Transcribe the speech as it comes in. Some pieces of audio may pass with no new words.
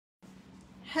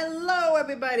Hello,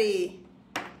 everybody.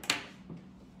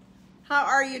 How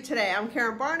are you today? I'm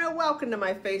Karen Barno. Welcome to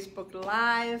my Facebook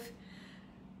Live.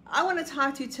 I want to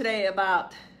talk to you today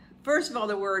about, first of all,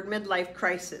 the word midlife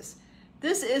crisis.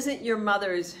 This isn't your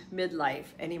mother's midlife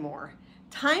anymore.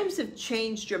 Times have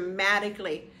changed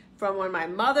dramatically from when my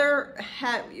mother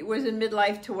was in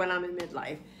midlife to when I'm in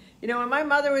midlife. You know, when my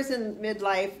mother was in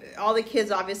midlife, all the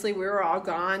kids, obviously, we were all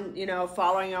gone, you know,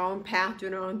 following our own path,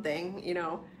 doing our own thing, you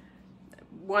know.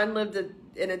 One lived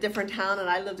in a different town and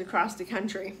I lived across the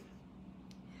country.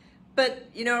 But,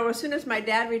 you know, as soon as my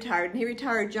dad retired, and he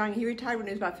retired young, he retired when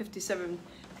he was about 57,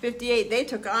 58, they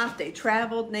took off, they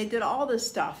traveled, and they did all this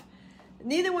stuff.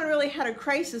 Neither one really had a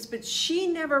crisis, but she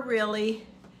never really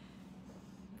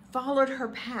followed her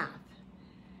path.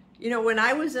 You know, when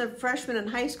I was a freshman in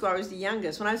high school, I was the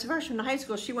youngest. When I was a freshman in high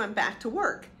school, she went back to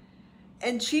work.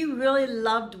 And she really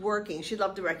loved working. She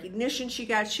loved the recognition she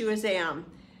got. She was a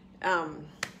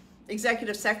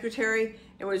executive secretary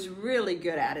and was really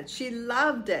good at it. She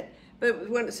loved it. But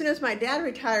as soon as my dad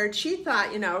retired, she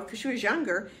thought, you know, because she was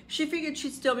younger, she figured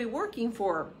she'd still be working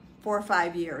for 4 or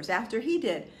 5 years after he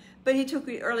did. But he took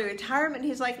early retirement.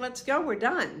 He's like, let's go, we're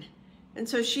done. And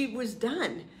so she was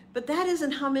done. But that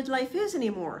isn't how midlife is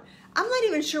anymore. I'm not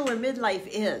even sure where midlife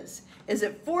is. Is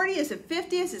it 40? Is it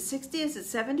 50? Is it 60? Is it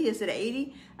 70? Is it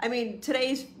 80? I mean,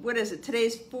 today's, what is it?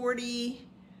 Today's 40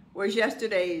 was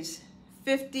yesterday's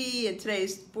 50 and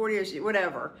today's 40 or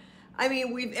whatever. I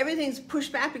mean, everything's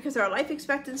pushed back because our life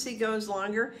expectancy goes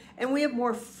longer and we have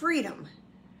more freedom.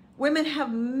 Women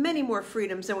have many more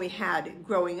freedoms than we had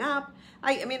growing up.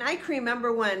 I mean, I can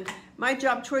remember when my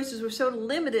job choices were so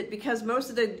limited because most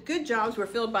of the good jobs were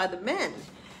filled by the men.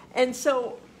 And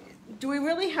so, do we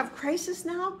really have crisis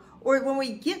now? Or when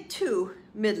we get to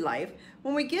midlife,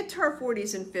 when we get to our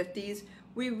 40s and 50s,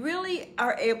 we really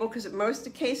are able, because in most of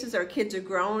the cases our kids are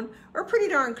grown or pretty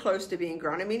darn close to being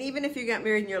grown. I mean, even if you got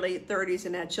married in your late 30s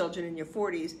and had children in your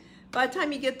 40s, by the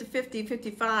time you get to 50,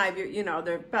 55, you know,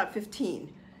 they're about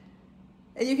 15.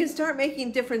 And you can start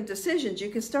making different decisions. You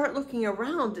can start looking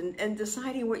around and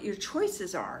deciding what your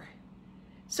choices are.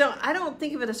 So I don't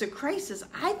think of it as a crisis.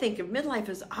 I think of midlife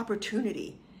as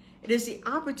opportunity. It is the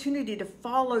opportunity to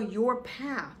follow your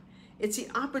path. It's the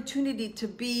opportunity to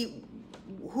be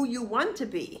who you want to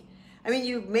be. I mean,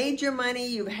 you've made your money,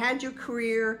 you've had your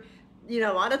career. You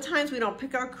know, a lot of times we don't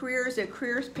pick our careers, their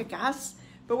careers pick us.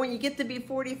 But when you get to be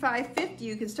 45, 50,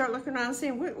 you can start looking around and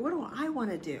saying, what do I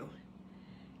want to do?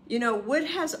 You know, what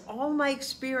has all my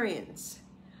experience,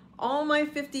 all my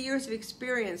 50 years of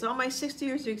experience, all my 60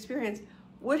 years of experience,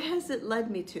 what has it led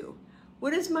me to?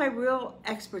 What is my real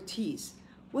expertise?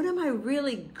 What am I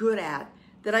really good at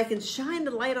that I can shine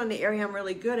the light on the area I'm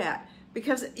really good at?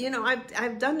 Because, you know,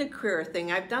 I've done the career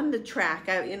thing, I've done the track,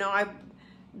 I've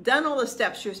done all the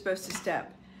steps you're supposed to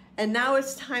step. And now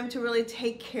it's time to really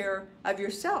take care of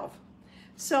yourself.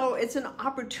 So it's an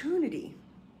opportunity.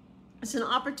 It's an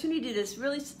opportunity to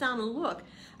really sit down and look.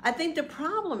 I think the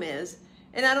problem is,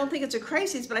 and I don't think it's a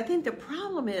crisis, but I think the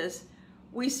problem is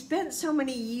we spent so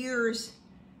many years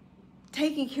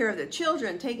taking care of the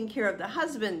children, taking care of the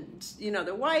husband, you know,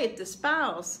 the wife, the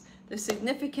spouse, the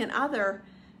significant other,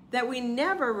 that we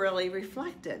never really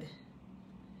reflected.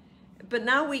 But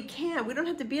now we can. We don't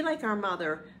have to be like our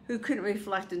mother who couldn't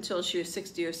reflect until she was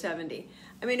 60 or 70.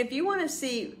 I mean, if you want to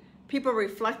see people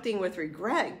reflecting with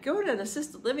regret, go to an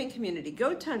assisted living community,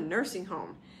 go to a nursing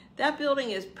home. That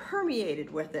building is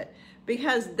permeated with it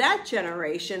because that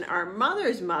generation, our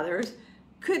mothers'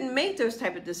 couldn't make those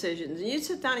type of decisions. And you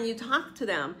sit down and you talk to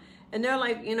them and they're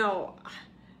like, you know,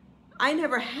 I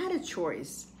never had a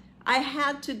choice. I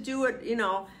had to do it, you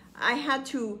know, I had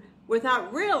to,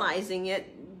 without realizing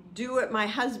it, do what my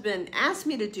husband asked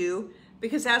me to do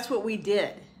because that's what we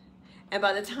did. And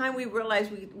by the time we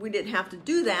realized we didn't have to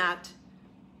do that,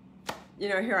 you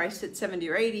know, here I sit 70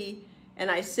 or 80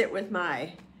 and I sit with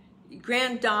my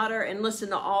granddaughter and listen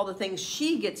to all the things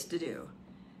she gets to do.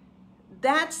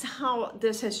 That's how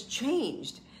this has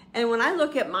changed. And when I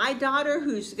look at my daughter,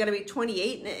 who's going to be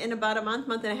 28 in about a month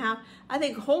and a half, I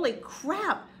think, holy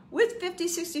crap, with 50,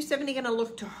 60, 70 going to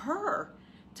look to her?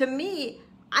 To me,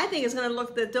 I think it's going to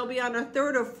look that they'll be on their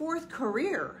 3rd or 4th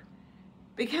career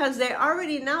because they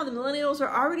already now, the millennials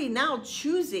are already now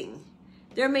choosing.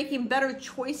 They're making better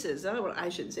choices. Oh, I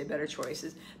shouldn't say better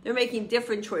choices. They're making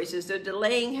different choices. They're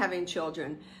delaying having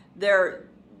children. They're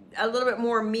a little bit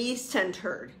more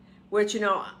me-centered, which, you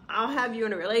know, I'll have you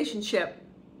in a relationship,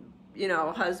 you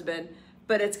know, husband,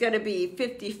 but it's going to be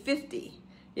 50-50.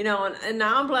 You know, and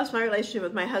now I'm blessed, my relationship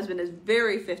with my husband is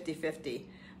very 50-50.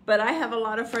 But I have a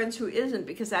lot of friends who isn't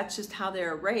because that's just how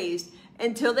they're raised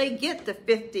until they get to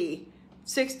 50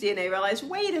 60 and they realize,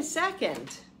 wait a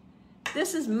second,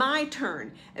 this is my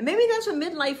turn. And maybe that's what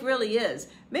midlife really is.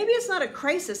 Maybe it's not a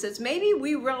crisis. It's maybe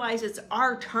we realize it's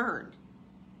our turn.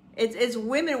 It's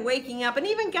women waking up, and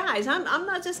even guys. I'm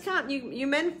not just counting you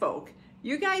men folk.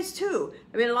 You guys too.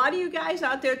 I mean, a lot of you guys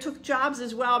out there took jobs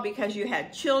as well because you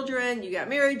had children, you got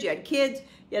married, you had kids,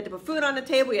 you had to put food on the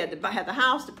table, you had to have the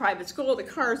house, the private school, the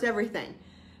cars, everything.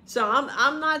 So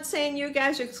I'm not saying you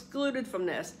guys are excluded from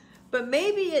this, but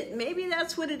maybe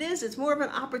that's what it is. It's more of an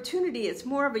opportunity. It's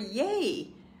more of a yay.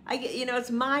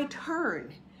 It's my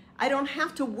turn. I don't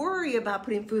have to worry about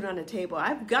putting food on the table.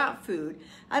 I've got food.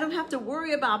 I don't have to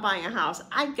worry about buying a house.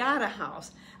 I got a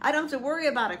house. I don't have to worry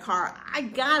about a car. I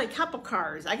got a couple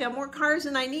cars. I got more cars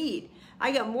than I need.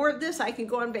 I got more of this. I can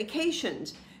go on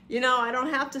vacations. I don't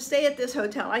have to stay at this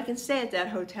hotel. I can stay at that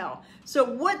hotel. So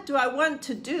what do I want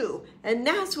to do? And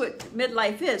that's what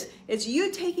midlife is. It's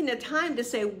you taking the time to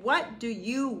say, what do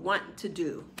you want to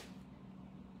do?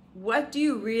 What do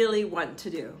you really want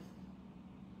to do?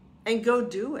 And go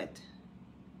do it.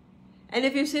 And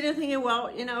if you're sitting there thinking,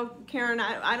 well, Karen,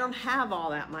 I don't have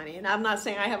all that money. And I'm not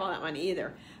saying I have all that money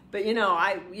either. But,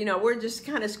 we're just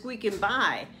kind of squeaking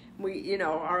by,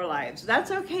 our lives. That's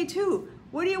okay too.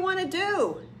 What do you want to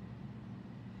do?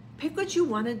 Pick what you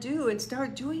want to do and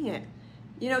start doing it.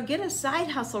 Get a side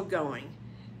hustle going.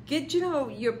 Get,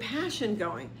 your passion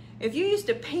going. If you used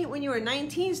to paint when you were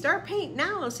 19, start painting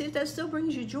now and see if that still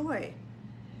brings you joy.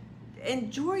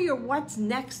 Enjoy your what's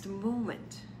next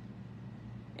moment.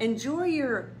 Enjoy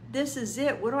your this is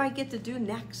it, what do I get to do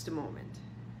next moment?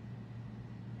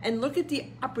 And look at the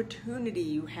opportunity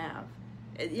you have.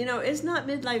 It's not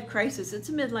midlife crisis, it's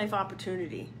a midlife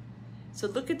opportunity. So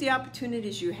look at the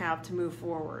opportunities you have to move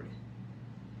forward.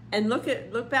 And look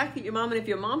back at your mom, and if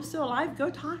your mom's still alive, go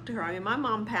talk to her. I mean, my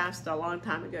mom passed a long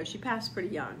time ago. She passed pretty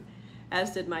young,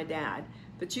 as did my dad.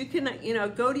 But you can,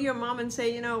 go to your mom and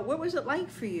say, what was it like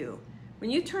for you? When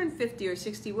you turned 50 or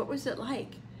 60, what was it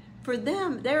like? For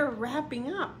them, they're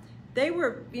wrapping up. They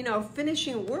were,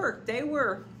 finishing work. They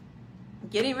were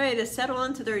getting ready to settle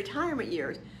into their retirement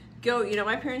years.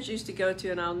 My parents used to go to,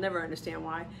 and I'll never understand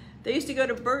why, they used to go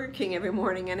to Burger King every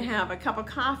morning and have a cup of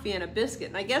coffee and a biscuit.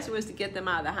 And I guess it was to get them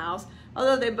out of the house.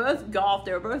 Although they both golfed,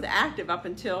 they were both active up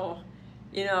until,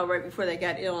 right before they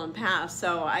got ill and passed.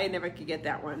 So I never could get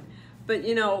that one. But,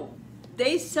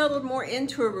 they settled more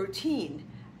into a routine.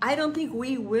 I don't think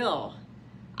we will.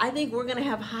 I think we're going to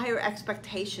have higher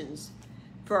expectations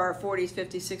for our 40s,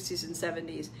 50s, 60s, and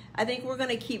 70s. I think we're going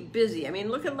to keep busy. I mean,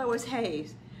 look at Lois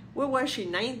Hayes. What was she,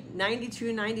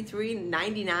 92, 93,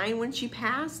 99 when she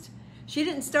passed? She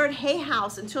didn't start Hay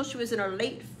House until she was in her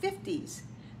late 50s.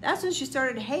 That's when she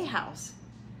started Hay House.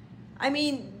 I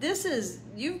mean,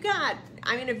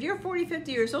 if you're 40,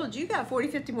 50 years old, you got 40,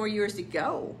 50 more years to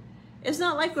go. It's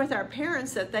not like with our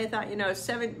parents that they thought,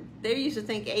 they used to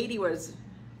think 80 was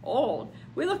old.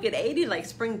 We look at 80 like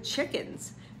spring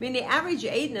chickens. I mean, the average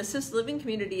age in assisted living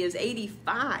community is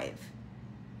 85.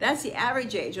 That's the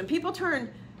average age. When people turn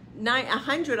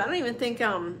 100, I don't even think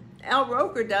Al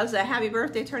Roker does a happy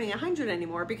birthday turning 100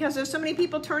 anymore because there's so many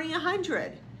people turning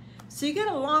 100. So you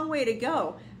got a long way to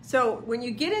go. So when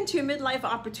you get into a midlife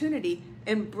opportunity,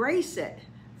 embrace it.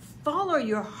 Follow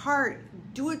your heart.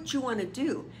 Do what you want to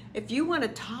do. If you want to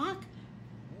talk,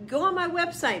 go on my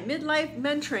website, Midlife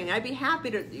Mentoring. I'd be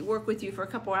happy to work with you for a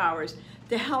couple hours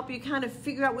to help you kind of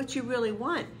figure out what you really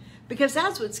want. Because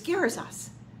that's what scares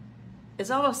us,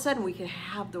 is all of a sudden we can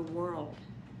have the world.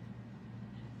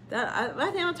 I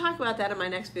think I'll talk about that in my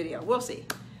next video. We'll see.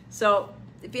 So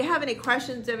if you have any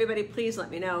questions, everybody, please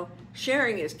let me know.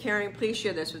 Sharing is caring. Please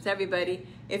share this with everybody.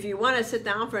 If you want to sit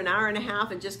down for an hour and a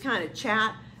half and just kind of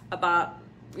chat about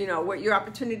what your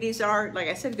opportunities are, like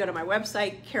I said, go to my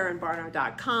website,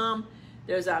 KarenBarnard.com.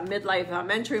 There's a midlife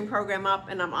mentoring program up,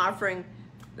 and I'm offering,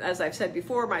 as I've said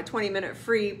before, my 20-minute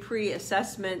free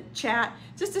pre-assessment chat,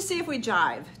 just to see if we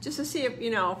jive, just to see if,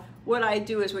 what I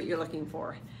do is what you're looking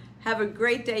for. Have a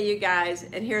great day, you guys,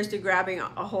 and here's to grabbing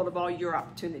a hold of all your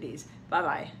opportunities.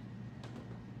 Bye-bye.